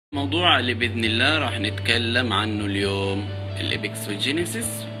الموضوع اللي بإذن الله راح نتكلم عنه اليوم الإبكسوجينيسيس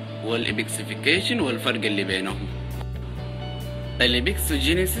والإبكسيفيكيشن والفرق اللي بينهم.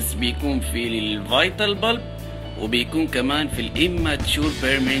 الإبكسوجينيسيس بيكون في الفيتال بالب وبيكون كمان في الإماتشور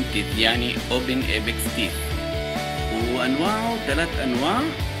بيرمننت تيث يعني أوبن إبكس تيث، وأنواعه 3 أنواع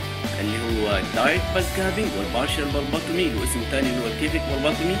اللي هو الدايركت بالكابينج والبارشال بالباتومي واسم تاني اللي هو الكيفيك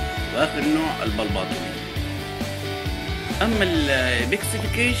بالباتومي، وآخر نوع البالباتومي. أما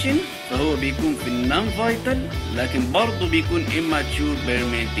الإبكسيفيكيشن فهو بيكون في النون فايتال لكن برضه بيكون immature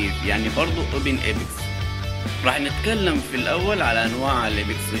permanent teeth يعني برضه open apex. راح نتكلم في الأول على أنواع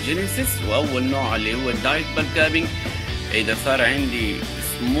الإبكسوجينيسيس، وأول نوع اللي هو الدايركت بالكابينج. إذا صار عندي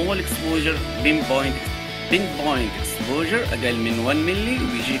small exposure pinpoint exposure أقل من 1 ملي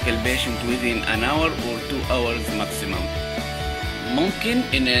وبيجيك البيشنت within an hour or 2 hours maximum. ممكن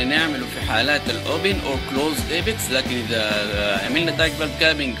إن نعمله في حالات الأوبن أو كلوزد إبكس، لكن إذا عملنا دايركت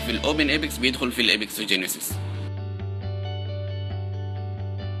بالكابينج في الأوبن إبكس بيدخل في الإبكسوجينيسيس.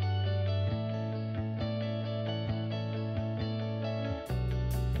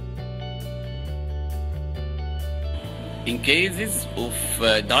 In cases of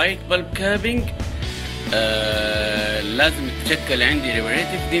direct bulb capping لازم يتشكل عندي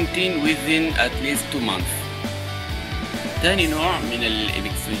reparative dentin within at least 2 months. ثاني نوع من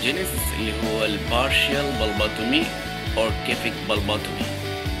الإبكسوجينيسيس اللي هو البارشال بالباتومي or كيفيك بالباتومي.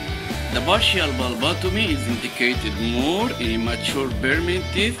 The partial bulbotomy is indicated more in immature permanent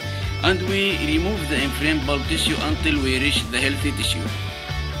teeth and we remove the inflamed bulb tissue until we reach the healthy tissue.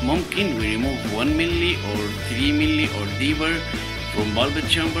 ممكن we remove 1 milli or 3 milli or deeper from bulb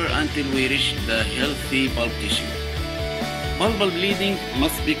chamber until we reach the healthy bulb tissue. Bulbal bleeding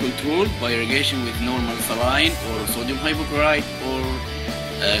must be controlled by irrigation with normal saline or sodium hypochlorite or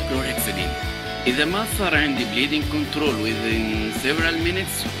chlorhexidine. إذا ما صار عندي bleeding control within several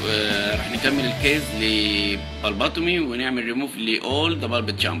minutes راح نكمل الكيس لبالباتومي ونعمل remove ل all the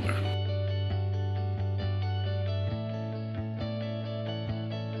bulb chamber.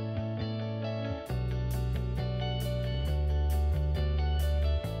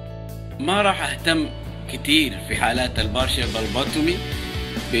 ما راح أهتم كتير في حالات البارشال بالباتومي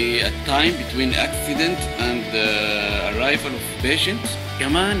بالتايم between accident and arrival of patient.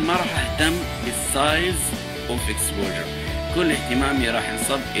 كمان ما راح اهتم بالسايز of exposure، كل اهتمامي راح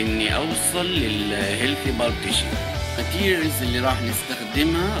ينصب اني اوصل للهيلثي بالب تيشو. الماتيريالز اللي راح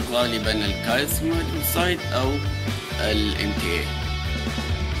نستخدمها غالبا الكالسيوم هيدروكسيد او الMTA.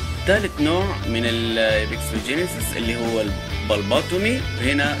 ثالث نوع من الإبكسوجينيسيس اللي هو البالباتومي،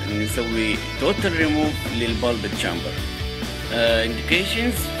 هنا نسوي توتال ريموف للبالب تشامبر.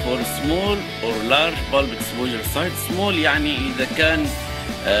 indications for small or large bulb exposure site. small يعني إذا كان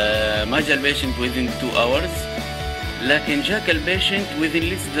ما جاء البيشنت within 2 hours، لكن جاك البيشنت within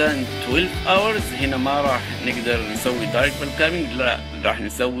less than 12 hours هنا ما راح نقدر نسوي direct بالكابينج، لا راح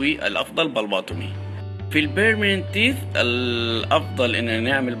نسوي الأفضل بالباتومي. في البيرمننت تيث الأفضل إننا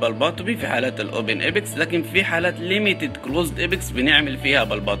نعمل بالباتومي في حالات الأوبن إبكس، لكن في حالات ليميتد كلوزد إبكس بنعمل فيها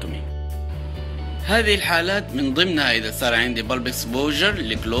بالباتومي. هذه الحالات من ضمنها إذا صار عندي بالب اكسبوجر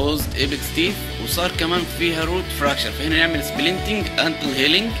لكلوزد إبكس تيث وصار كمان فيها روت فراكشر، فهنا نعمل سبلنتنج أنتل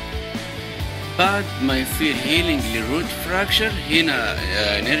هيلينج. بعد ما يصير هيلينج للروت فراكشر هنا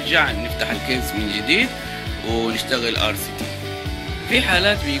نرجع نفتح الكيس من جديد ونشتغل RCT. في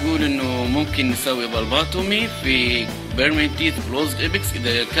حالات بيقول انه ممكن نسوي بالباتومي في بيرمننت تيث كلوزد إبكس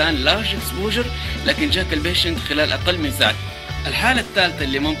اذا كان لارج اكسبوجر لكن جاك البيشنت خلال اقل من ساعة. الحالة الثالثة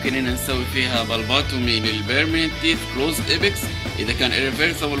اللي ممكن ان نسوي فيها بالباتومي للبيرمننت تيث كلوزد إبكس اذا كان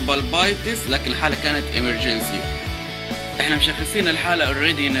irreversible بالبايتس لكن الحالة كانت emergency. احنا مشخصين الحالة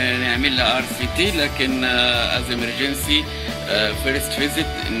اوريدي نعمل لها RCT لكن as emergency first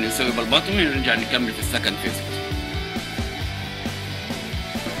visit نسوي بالباتومي ونرجع نكمل في السكند فيزيت.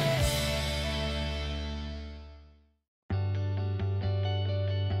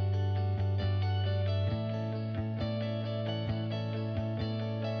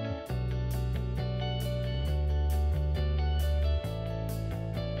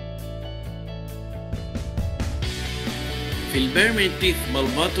 في البيرمننت تيث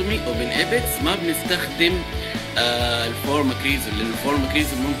بالباتومي اوبن إبكس ما بنستخدم الفورماكريزول، لأن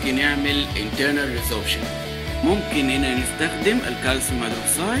الفورماكريزول ممكن يعمل internal resorption. ممكن هنا نستخدم الكالسيوم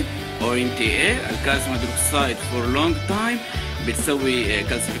هيدروكسيد او MTA. الكالسيوم هيدروكسيد for long time بتسوي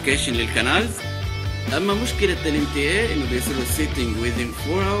calcification للكنالز. اما مشكلة الMTA انه بيصير له sitting within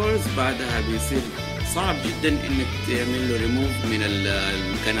 4 hours، بعدها بيصير صعب جدا انك تعمل له remove من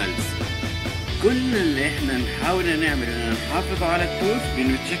الكنالز. كل اللي احنا نحاول نعمل ان نحافظ على التوث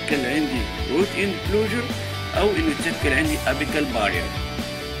بانه يتشكل عندي روت اند كلوجر او انه يتشكل عندي ابيكال بارير.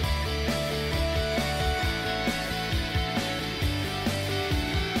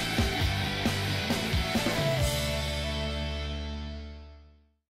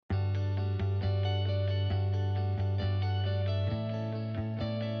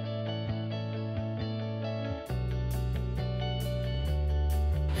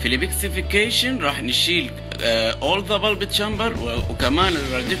 في الابيكسيفيكيشن راح نشيل all the bulb chamber وكمان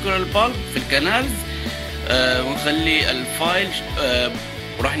الراديكولار bulb في الكانالز، ونخلي الفايل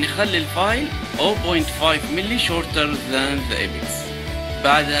وراح نخلي الفايل 0.5 ملي shorter than the apex.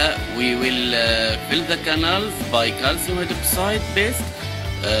 بعدها we will fill the canals by calcium hydroxide paste.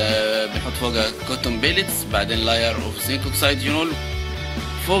 بنحط فوقها cotton pellets، بعدين layer of zinc oxide genol.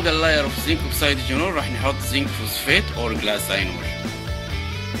 فوق اللاير of zinc oxide genol راح نحط zinc phosphate or glass ionomer.